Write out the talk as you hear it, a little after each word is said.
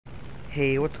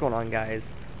Hey, what's going on,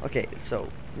 guys? Okay, so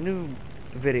new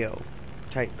video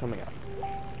type coming up.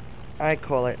 I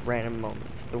call it random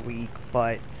moments of the week,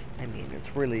 but I mean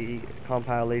it's really a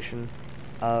compilation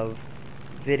of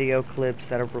video clips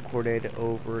that I've recorded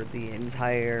over the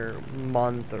entire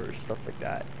month or stuff like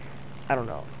that. I don't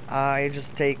know. I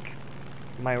just take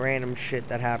my random shit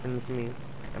that happens to me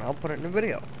and I'll put it in a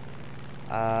video.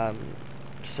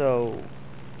 So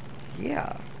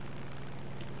yeah.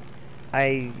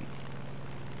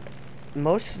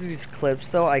 Most of these clips,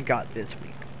 though, I got this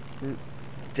week.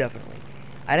 Definitely.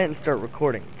 I didn't start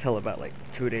recording till about, like,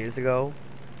 2 days ago.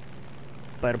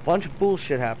 But a bunch of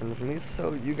bullshit happened to me,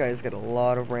 so you guys get a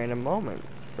lot of random moments.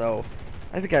 So,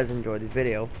 I hope you guys enjoyed the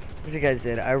video. If you guys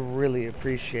did, I really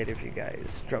appreciate it if you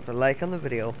guys dropped a like on the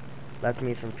video, left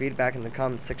me some feedback in the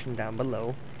comment section down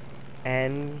below,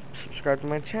 and subscribe to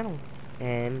my channel.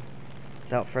 And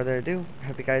without further ado, I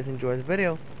hope you guys enjoy the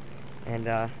video. And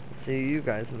see you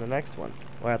guys in the next one,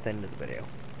 or at the end of the video.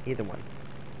 Either one.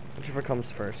 Whichever comes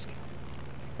first.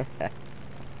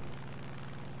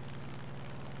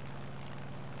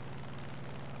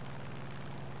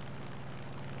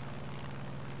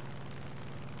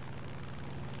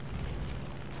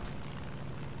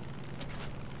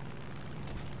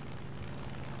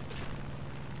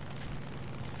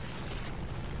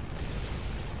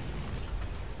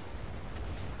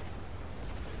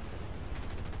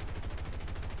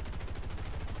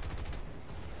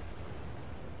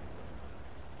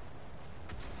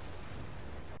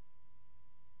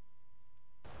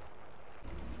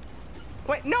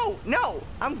 Wait, no, no!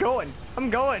 I'm going.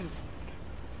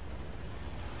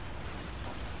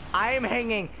 I am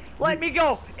hanging. Let me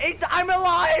go. I'm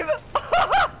alive.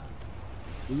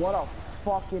 What a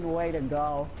fucking way to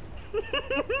go.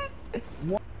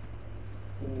 What?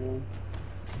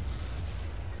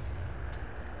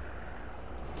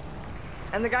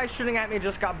 And the guy shooting at me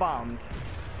just got bombed.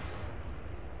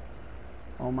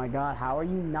 Oh my god, how are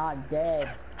you not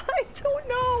dead? I don't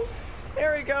know.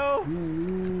 There we go. You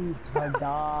need to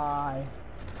die.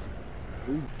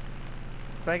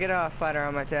 If I get a fighter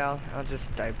on my tail, I'll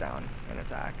just dive down and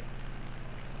attack.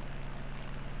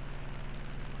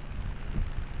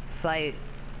 Fight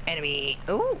enemy.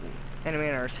 Ooh, enemy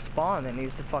in our spawn that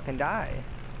needs to fucking die.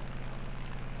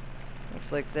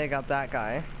 Looks like they got that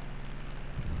guy.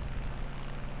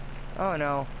 Oh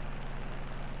no.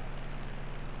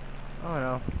 Oh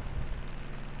no.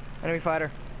 Enemy fighter.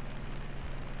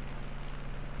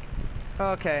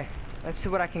 Okay, let's see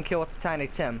what I can kill with the Tiny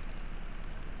Tim.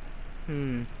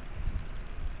 Ooh,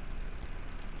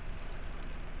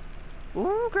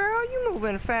 girl, you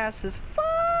moving fast as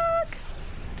fuck.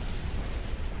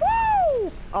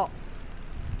 Woo! Oh.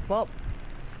 Well,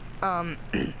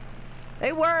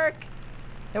 they work.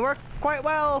 They work quite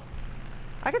well.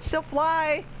 I can still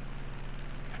fly.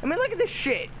 I mean, look at this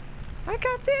shit. I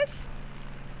got this.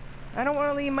 I don't want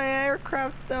to leave my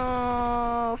aircraft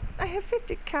off. I have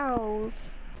 50 cows.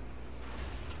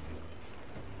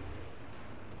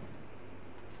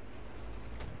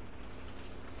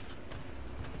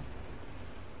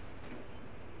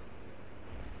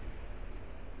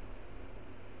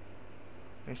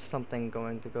 There's something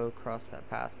going to go across that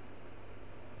path.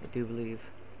 I do believe.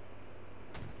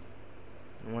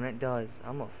 And when it does,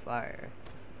 I'm gonna fire.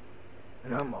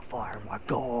 And I'm gonna fire my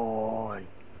gun.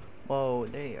 Whoa,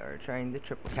 they are trying the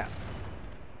triple cap.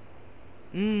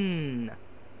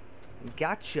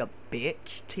 Gotcha,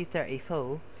 bitch.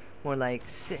 T-34. More like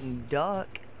sitting duck.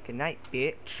 Good night,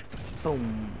 bitch.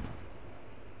 Boom.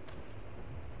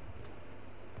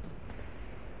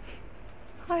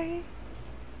 Hi.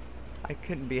 I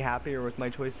couldn't be happier with my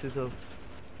choices of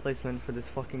placement for this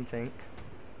fucking tank.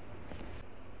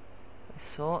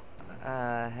 So,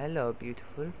 hello,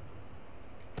 beautiful.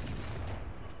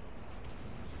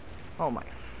 Oh my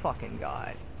fucking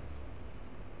god.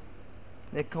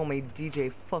 They call me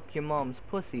DJ Fuck Your Mom's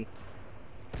Pussy.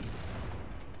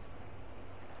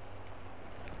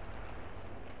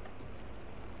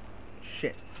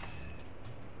 Shit.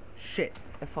 Shit.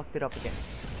 I fucked it up again.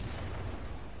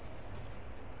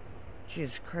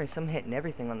 Jesus Christ, I'm hitting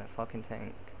everything on that fucking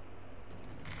tank.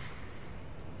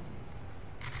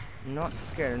 I'm not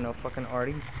scared of no fucking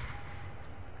arty.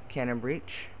 Cannon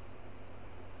breach.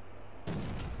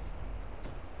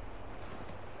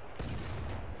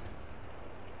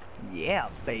 Yeah,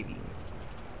 baby.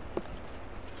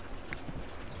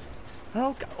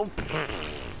 Oh, oh.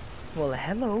 Well,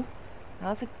 hello.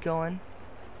 How's it going?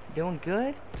 Doing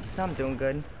good? I'm doing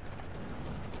good.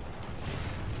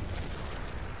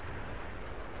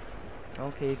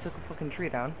 Okay, he took a fucking tree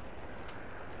down.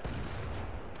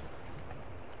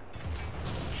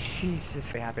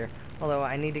 Jesus. Way happier. Although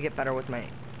I need to get better with my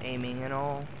aiming and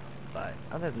all. But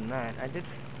other than that, I did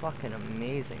fucking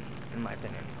amazing, in my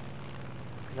opinion.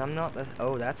 Because I'm not this.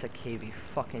 Oh, that's a KV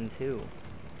fucking 2.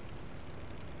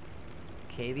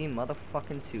 KV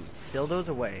motherfucking 2. Dildos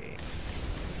away.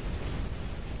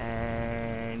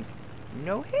 And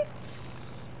no hits.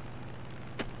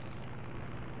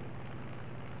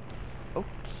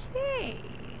 Okay.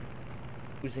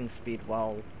 Losing speed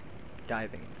while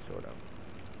diving, sort of.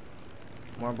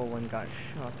 Marble one got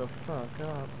shot the fuck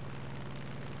up.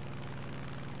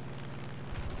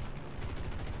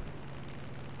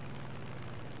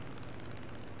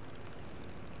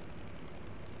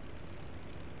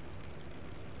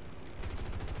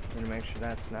 I'm gonna make sure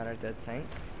that's not a dead tank.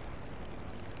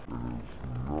 It is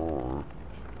not.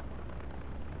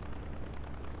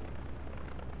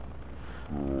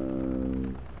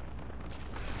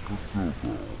 So, let's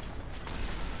go.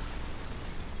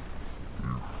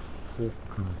 You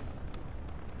fucking...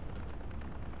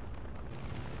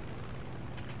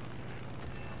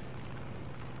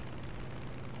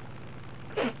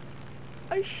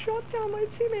 I shot down my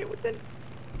teammate with an...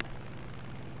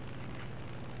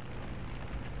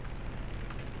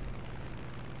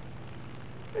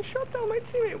 I shot down my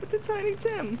teammate with the Tiny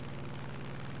Tim.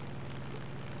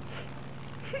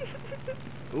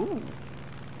 Ooh.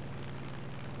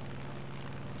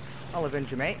 I'll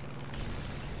avenge you, mate.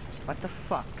 What the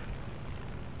fuck?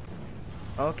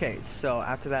 Okay, so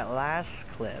after that last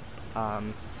clip,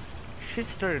 shit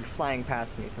started flying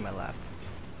past me to my left.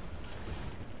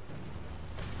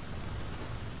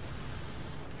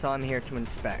 So I'm here to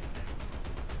inspect.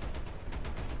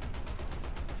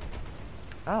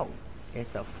 Oh,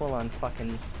 it's a full-on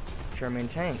fucking German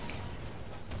tank.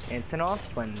 It's an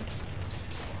Ostwind.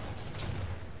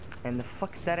 And the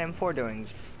fuck's that M4 doing?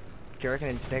 Just jerking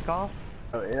its dick off?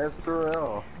 Yes, for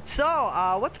real.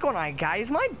 So, what's going on, guys?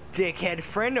 My dickhead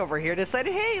friend over here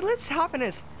decided, hey, let's hop in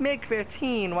his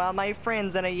MiG-15 while my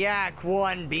friend's in a Yak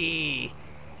 1B.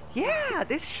 Yeah,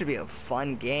 this should be a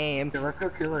fun game. Okay, let's go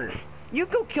kill it. You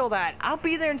go kill that. I'll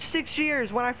be there in 6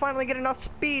 years when I finally get enough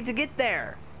speed to get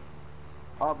there.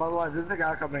 Oh, by the way, this is the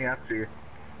guy coming after you.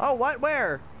 Oh, what?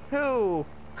 Where? Who?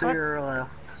 To What? your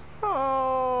left.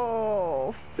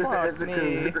 Oh, fuck It's a me.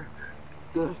 cougar.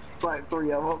 There's like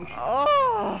 3 of them.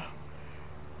 Oh.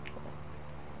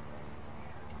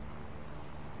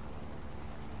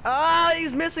 Ah,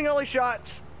 he's missing all his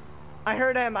shots. I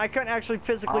heard him. I couldn't actually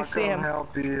physically I'll see come him.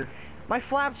 help you. My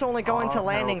flaps only go into I'll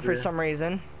landing help for you. some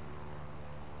reason.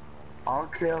 I'll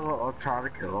try to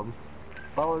kill him.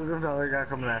 Oh, there's another guy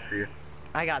coming after you.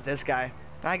 I got this guy.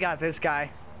 I got this guy.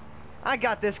 I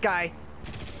got this guy.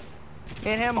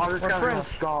 Me and him, Oh, this we're guy's gonna friends.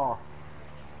 stall.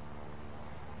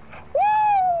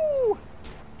 Woo!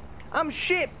 I'm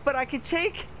shit, but I can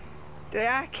take...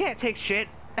 I can't take shit.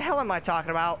 The hell am I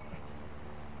talking about?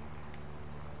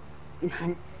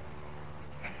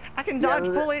 I can dodge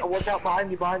bullets. Watch out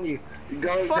behind you,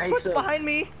 Go, Fuck, take what's some. behind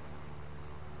me?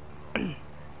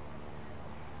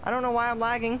 I don't know why I'm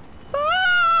lagging.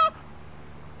 Ah!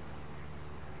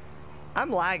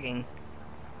 I'm lagging.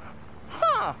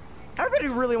 Huh. Everybody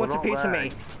really wants a Well, don't piece of me.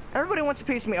 lag. Everybody wants a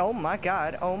piece of me. Oh my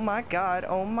god. Oh my god.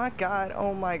 Oh my god.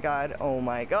 Oh my god. Oh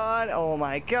my god. Oh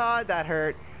my god. That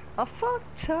hurt a fuck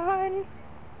ton.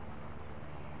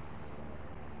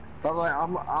 By the way,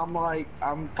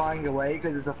 I'm flying away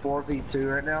because it's a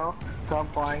 4v2 right now, so I'm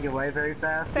flying away very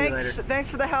fast. See you Thanks. later. Thanks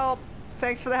for the help.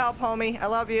 Thanks for the help, homie. I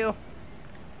love you.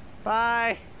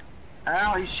 Bye.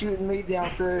 Ow, he's shooting me down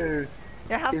too.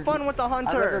 Yeah, have fun with the I'd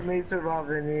rather hunter. me survive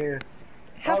than you.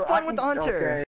 Have Oh, fun I with the can- hunter. Okay.